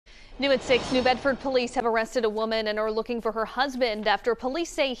New at 6, New Bedford police have arrested a woman and are looking for her husband after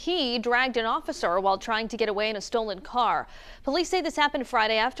police say he dragged an officer while trying to get away in a stolen car. Police say this happened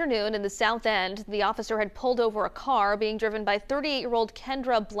Friday afternoon in the South End. The officer had pulled over a car being driven by 38-year-old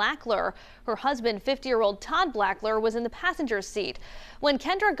Kendra Blackler. Her husband, 50-year-old Todd Blackler, was in the passenger seat. When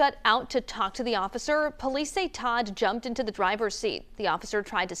Kendra got out to talk to the officer, police say Todd jumped into the driver's seat. The officer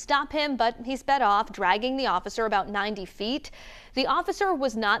tried to stop him, but he sped off, dragging the officer about 90 feet. The officer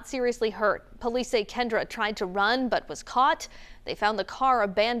was not seriously hurt. Police say Kendra tried to run but was caught. They found the car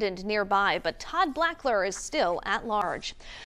abandoned nearby, but Todd Blackler is still at large.